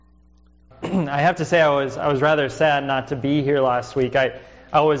I have to say I was rather sad not to be here last week.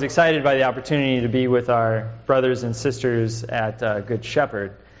 I was excited by the opportunity to be with our brothers and sisters at Good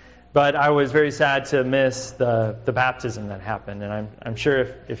Shepherd, but I was very sad to miss the baptism that happened. And I'm sure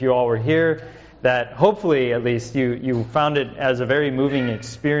if you all were here, that hopefully at least you found it as a very moving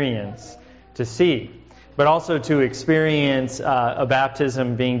experience to see, but also to experience a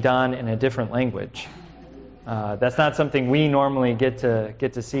baptism being done in a different language. That's not something we normally get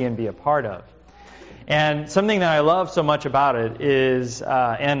to see and be a part of. And something that I love so much about it is,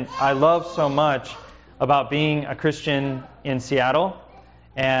 and I love so much about being a Christian in Seattle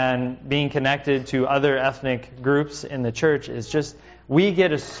and being connected to other ethnic groups in the church, is just we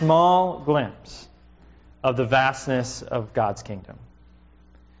get a small glimpse of the vastness of God's kingdom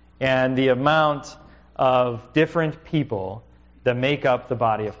and the amount of different people that make up the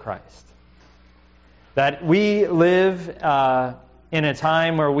body of Christ. That we live in a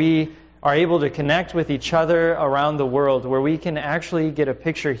time where we are able to connect with each other around the world, where we can actually get a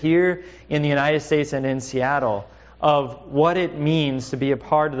picture here in the United States and in Seattle of what it means to be a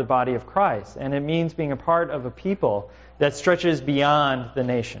part of the body of Christ. And it means being a part of a people that stretches beyond the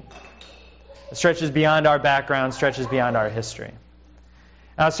nation. It stretches beyond our background, stretches beyond our history.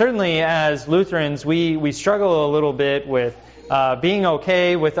 Now, certainly as Lutherans, we struggle a little bit with being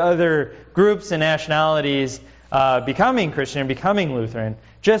okay with other groups and nationalities becoming Christian and becoming Lutheran,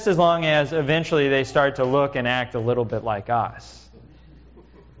 just as long as eventually they start to look and act a little bit like us.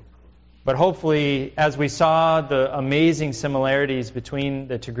 But hopefully, as we saw the amazing similarities between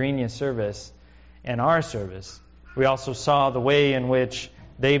the Tigrinya service and our service, we also saw the way in which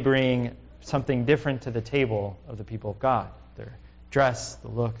they bring something different to the table of the people of God. Their dress, the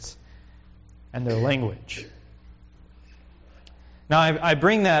looks, and their language. Now, I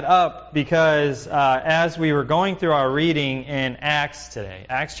bring that up because as we were going through our reading in Acts today,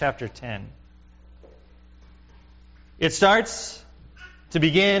 Acts chapter 10, it starts to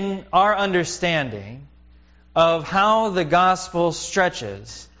begin our understanding of how the gospel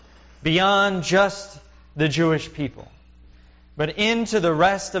stretches beyond just the Jewish people, but into the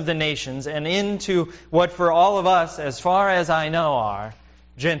rest of the nations and into what for all of us, as far as I know, are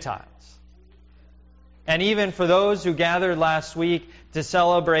Gentiles. And even for those who gathered last week to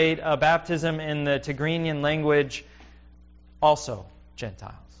celebrate a baptism in the Tigrinya language, also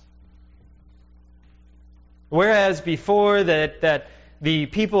Gentiles. Whereas before that the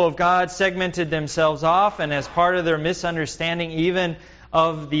people of God segmented themselves off, and as part of their misunderstanding even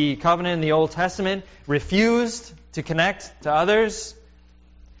of the covenant in the Old Testament, refused to connect to others,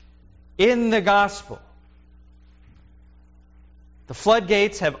 in the gospel, the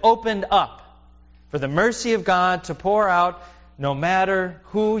floodgates have opened up for the mercy of God to pour out no matter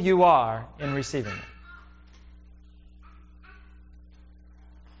who you are in receiving it.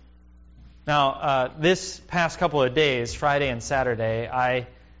 Now, this past couple of days, Friday and Saturday, I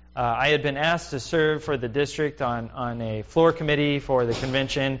had been asked to serve for the district on a floor committee for the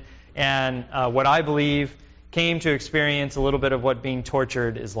convention, and what I believe came to experience a little bit of what being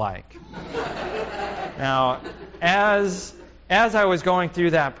tortured is like. Now, as I was going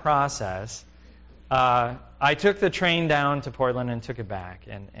through that process, I took the train down to Portland and took it back,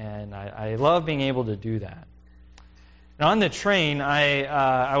 and I love being able to do that. And on the train,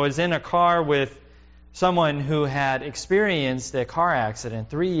 I was in a car with someone who had experienced a car accident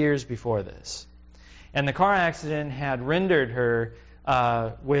 3 years before this. And the car accident had rendered her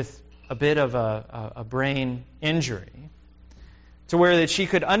with a bit of a brain injury, to where that she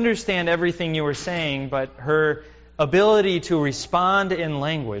could understand everything you were saying, but her ability to respond in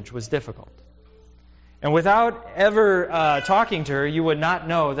language was difficult. And without ever talking to her, you would not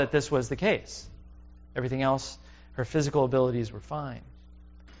know that this was the case. Everything else, her physical abilities were fine.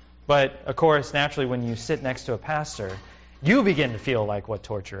 But, of course, naturally, when you sit next to a pastor, you begin to feel like what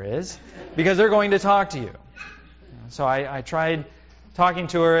torture is, because they're going to talk to you. So I tried talking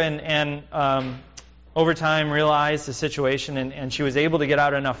to her, and over time realized the situation, and she was able to get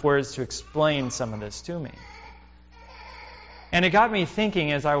out enough words to explain some of this to me. And it got me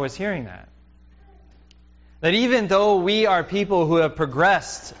thinking as I was hearing that even though we are people who have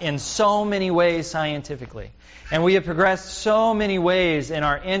progressed in so many ways scientifically, and we have progressed so many ways in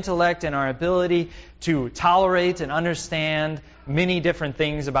our intellect and our ability to tolerate and understand many different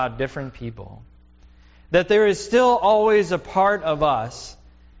things about different people, that there is still always a part of us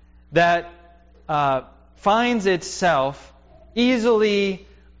that finds itself easily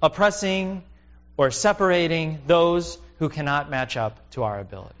oppressing or separating those who cannot match up to our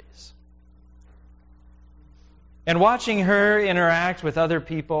abilities. And watching her interact with other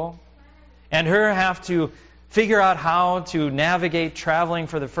people, and her have to figure out how to navigate traveling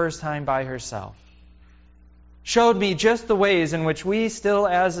for the first time by herself. Showed me just the ways in which we still,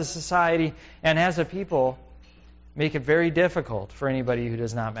 as a society and as a people, make it very difficult for anybody who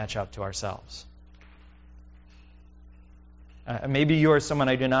does not match up to ourselves. Maybe you are someone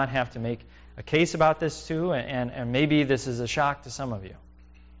I do not have to make a case about this to, and maybe this is a shock to some of you.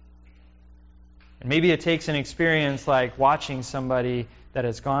 And maybe it takes an experience like watching somebody that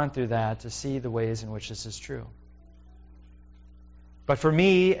has gone through that to see the ways in which this is true. But for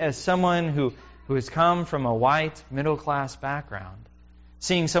me, as someone who has come from a white, middle-class background,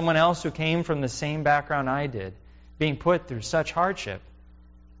 seeing someone else who came from the same background I did, being put through such hardship,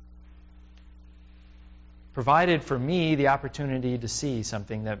 provided for me the opportunity to see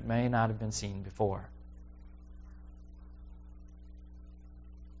something that may not have been seen before.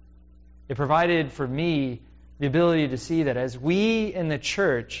 It provided for me the ability to see that as we in the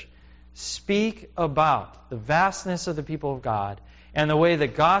church speak about the vastness of the people of God and the way the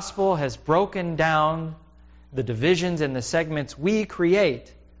gospel has broken down the divisions and the segments we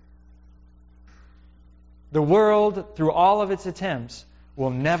create, the world, through all of its attempts, will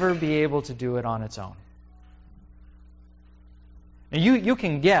never be able to do it on its own. Now you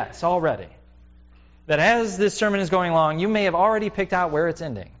can guess already that as this sermon is going along, you may have already picked out where it's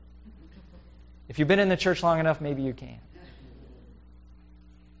ending. If you've been in the church long enough, maybe you can.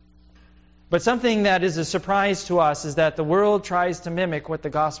 But something that is a surprise to us is that the world tries to mimic what the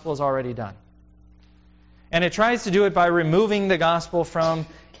gospel has already done. And it tries to do it by removing the gospel from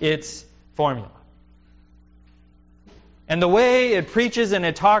its formula. And the way it preaches and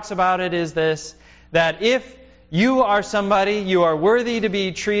it talks about it is this, that if you are somebody, you are worthy to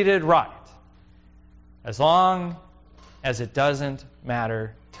be treated right, as long as it doesn't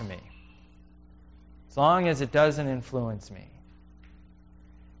matter to me. As long as it doesn't influence me.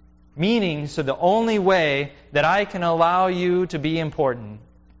 Meaning, so the only way that I can allow you to be important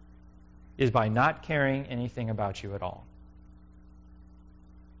is by not caring anything about you at all.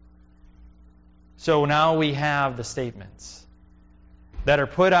 So now we have the statements that are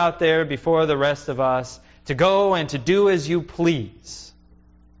put out there before the rest of us to go and to do as you please,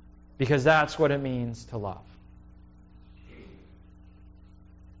 because that's what it means to love.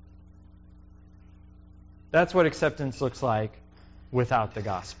 That's what acceptance looks like without the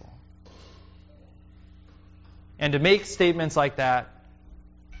gospel. And to make statements like that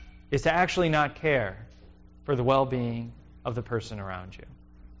is to actually not care for the well-being of the person around you.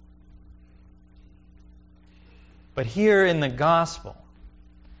 But here in the gospel,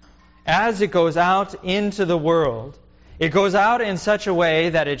 as it goes out into the world, it goes out in such a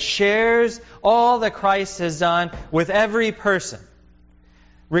way that it shares all that Christ has done with every person.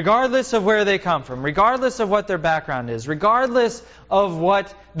 Regardless of where they come from, regardless of what their background is, regardless of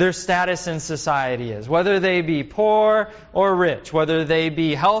what their status in society is, whether they be poor or rich, whether they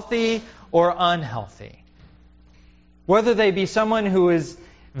be healthy or unhealthy, whether they be someone who is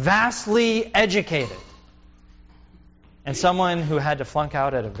vastly educated and someone who had to flunk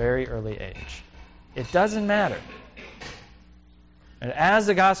out at a very early age. It doesn't matter. And as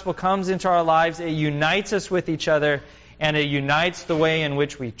the gospel comes into our lives, it unites us with each other, and it unites the way in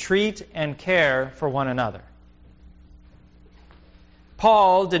which we treat and care for one another.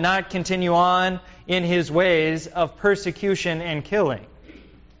 Paul did not continue on in his ways of persecution and killing,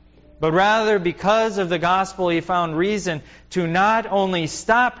 but rather, because of the gospel, he found reason to not only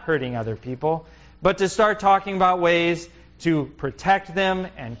stop hurting other people, but to start talking about ways to protect them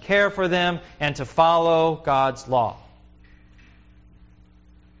and care for them and to follow God's law.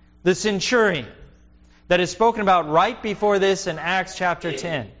 The centurion that is spoken about right before this in Acts chapter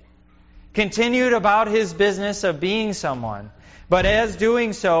 10 continued about his business of being someone, but as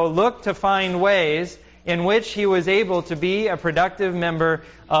doing so, looked to find ways in which he was able to be a productive member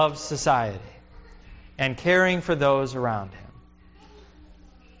of society and caring for those around him.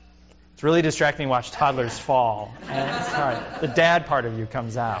 It's really distracting to watch toddlers fall. Sorry, the dad part of you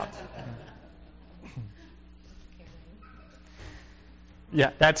comes out.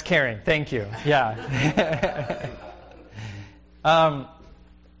 Yeah, that's caring. Thank you. Yeah.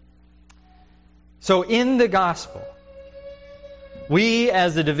 So in the gospel, we,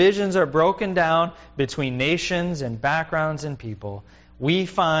 as the divisions are broken down between nations and backgrounds and people, we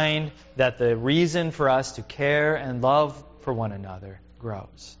find that the reason for us to care and love for one another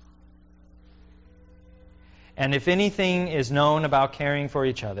grows. And if anything is known about caring for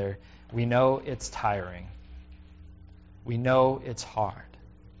each other, we know it's tiring. We know it's hard.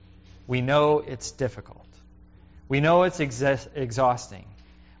 We know it's difficult. We know it's exhausting.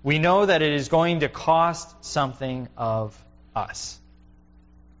 We know that it is going to cost something of us.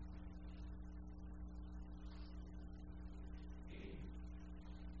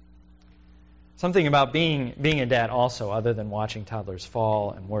 something about being a dad also, other than watching toddlers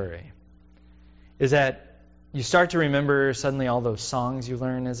fall and worry, is that you start to remember suddenly all those songs you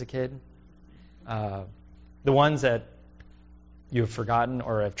learned as a kid, the ones that you have forgotten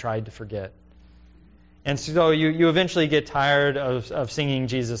or have tried to forget. And so you eventually get tired of singing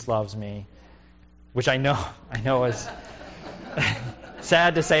Jesus Loves Me, which I know is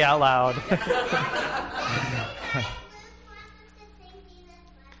sad to say out loud.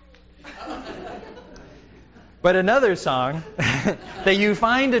 But another song that you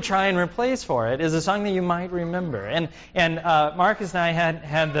find to try and replace for it is a song that you might remember. And Marcus and I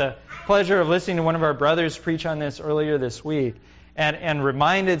had the pleasure of listening to one of our brothers preach on this earlier this week, and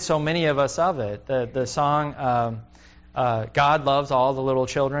reminded so many of us of it. The song, God Loves All the Little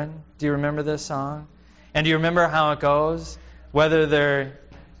Children. Do you remember this song? And do you remember how it goes? Whether they're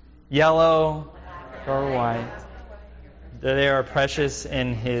yellow or white, they are precious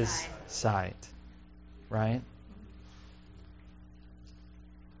in His sight. Right?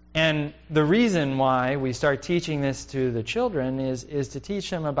 And the reason why we start teaching this to the children is to teach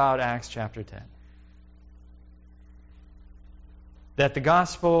them about Acts chapter 10. That the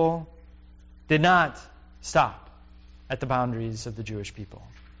gospel did not stop at the boundaries of the Jewish people.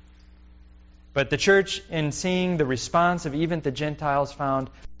 But the church, in seeing the response of even the Gentiles, found,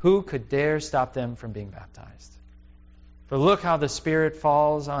 who could dare stop them from being baptized? For look how the Spirit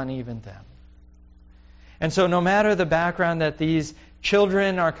falls on even them. And so no matter the background that these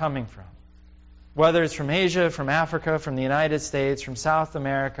children are coming from, whether it's from Asia, from Africa, from the United States, from South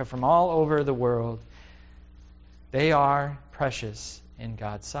America, from all over the world, they are precious in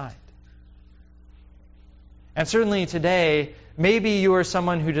God's sight. And certainly today, maybe you are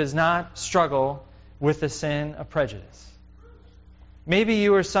someone who does not struggle with the sin of prejudice. Maybe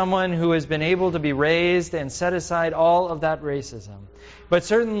you are someone who has been able to be raised and set aside all of that racism. But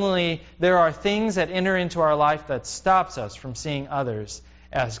certainly there are things that enter into our life that stops us from seeing others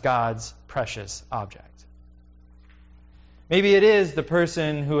as God's precious object. Maybe it is the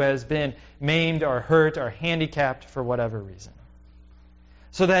person who has been maimed or hurt or handicapped for whatever reason.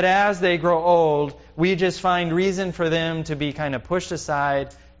 So that as they grow old, we just find reason for them to be kind of pushed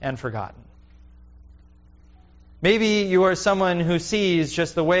aside and forgotten. Maybe you are someone who sees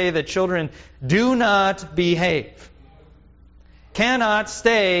just the way that children do not behave, cannot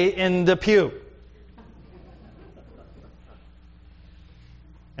stay in the pew.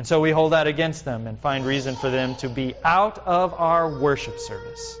 And so we hold that against them and find reason for them to be out of our worship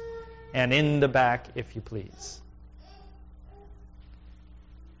service and in the back, if you please.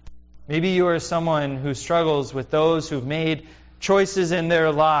 Maybe you are someone who struggles with those who've made choices in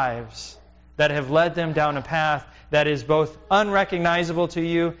their lives that have led them down a path that is both unrecognizable to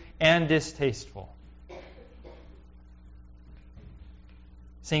you and distasteful.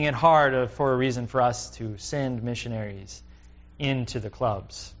 Seeing it hard for a reason for us to send missionaries into the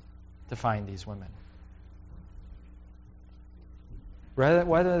clubs to find these women.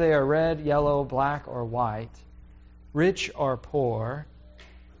 Whether they are red, yellow, black, or white, rich or poor,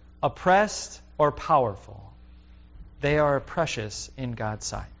 oppressed or powerful, they are precious in God's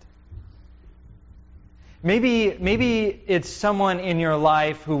sight. Maybe it's someone in your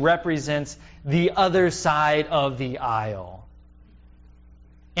life who represents the other side of the aisle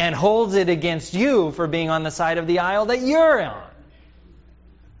and holds it against you for being on the side of the aisle that you're on.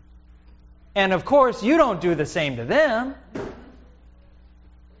 And of course, you don't do the same to them,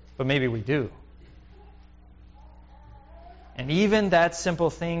 but maybe we do. And even that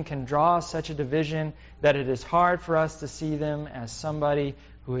simple thing can draw such a division that it is hard for us to see them as somebody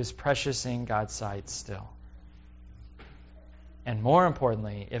who is precious in God's sight still. And more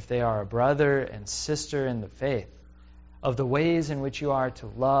importantly, if they are a brother and sister in the faith, of the ways in which you are to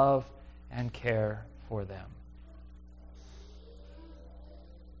love and care for them.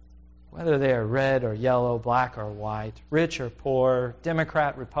 Whether they are red or yellow, black or white, rich or poor,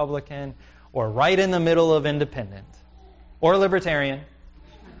 Democrat, Republican, or right in the middle of independent, or libertarian,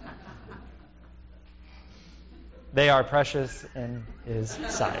 they are precious in His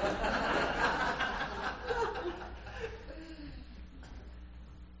sight.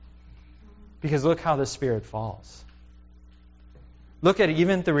 Because look how the Spirit falls. Look at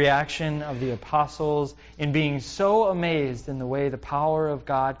even the reaction of the apostles in being so amazed in the way the power of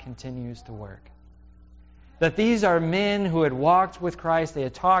God continues to work. That these are men who had walked with Christ, they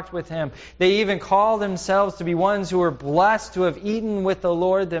had talked with Him. They even call themselves to be ones who were blessed to have eaten with the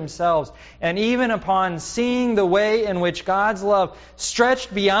Lord themselves. And even upon seeing the way in which God's love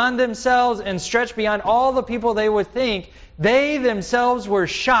stretched beyond themselves and stretched beyond all the people they would think, they themselves were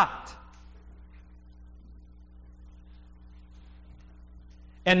shocked.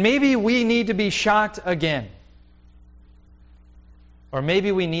 And maybe we need to be shocked again. Or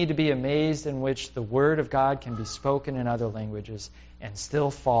maybe we need to be amazed in which the Word of God can be spoken in other languages and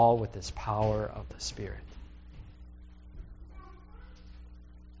still fall with this power of the Spirit.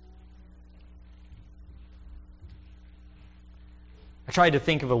 I tried to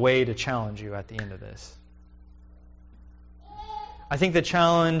think of a way to challenge you at the end of this. I think the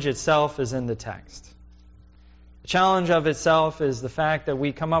challenge itself is in the text. The challenge of itself is the fact that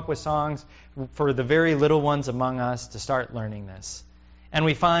we come up with songs for the very little ones among us to start learning this. And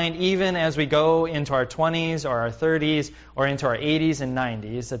we find even as we go into our 20s or our 30s or into our 80s and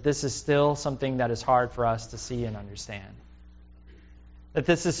 90s that this is still something that is hard for us to see and understand. That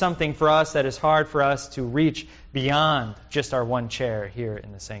this is something for us that is hard for us to reach beyond just our one chair here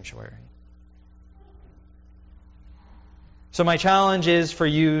in the sanctuary. So my challenge is for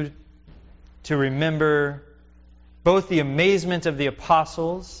you to remember both the amazement of the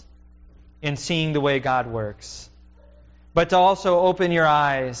apostles in seeing the way God works, but to also open your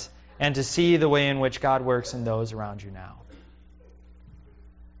eyes and to see the way in which God works in those around you now.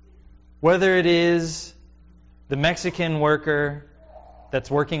 Whether it is the Mexican worker that's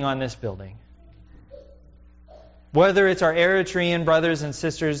working on this building, whether it's our Eritrean brothers and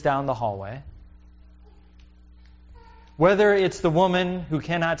sisters down the hallway, whether it's the woman who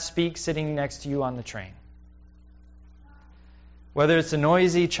cannot speak sitting next to you on the train, whether it's a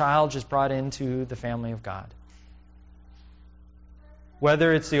noisy child just brought into the family of God,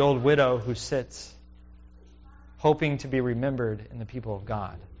 whether it's the old widow who sits hoping to be remembered in the people of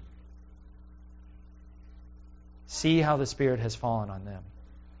God. See how the Spirit has fallen on them.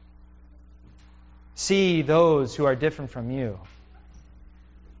 See those who are different from you.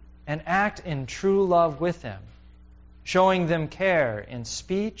 And act in true love with them, showing them care in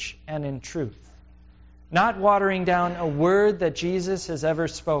speech and in truth, not watering down a word that Jesus has ever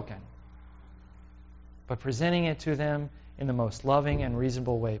spoken, but presenting it to them in the most loving and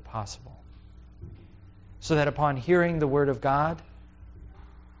reasonable way possible, so that upon hearing the Word of God,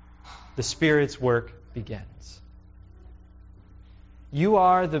 the Spirit's work begins. You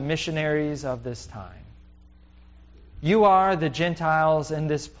are the missionaries of this time. You are the Gentiles in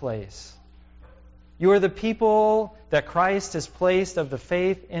this place. You are the people that Christ has placed of the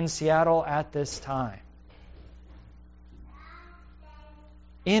faith in Seattle at this time.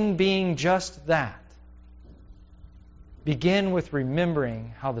 In being just that, begin with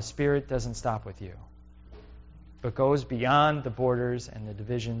remembering how the Spirit doesn't stop with you, but goes beyond the borders and the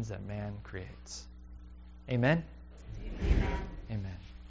divisions that man creates. Amen? Amen.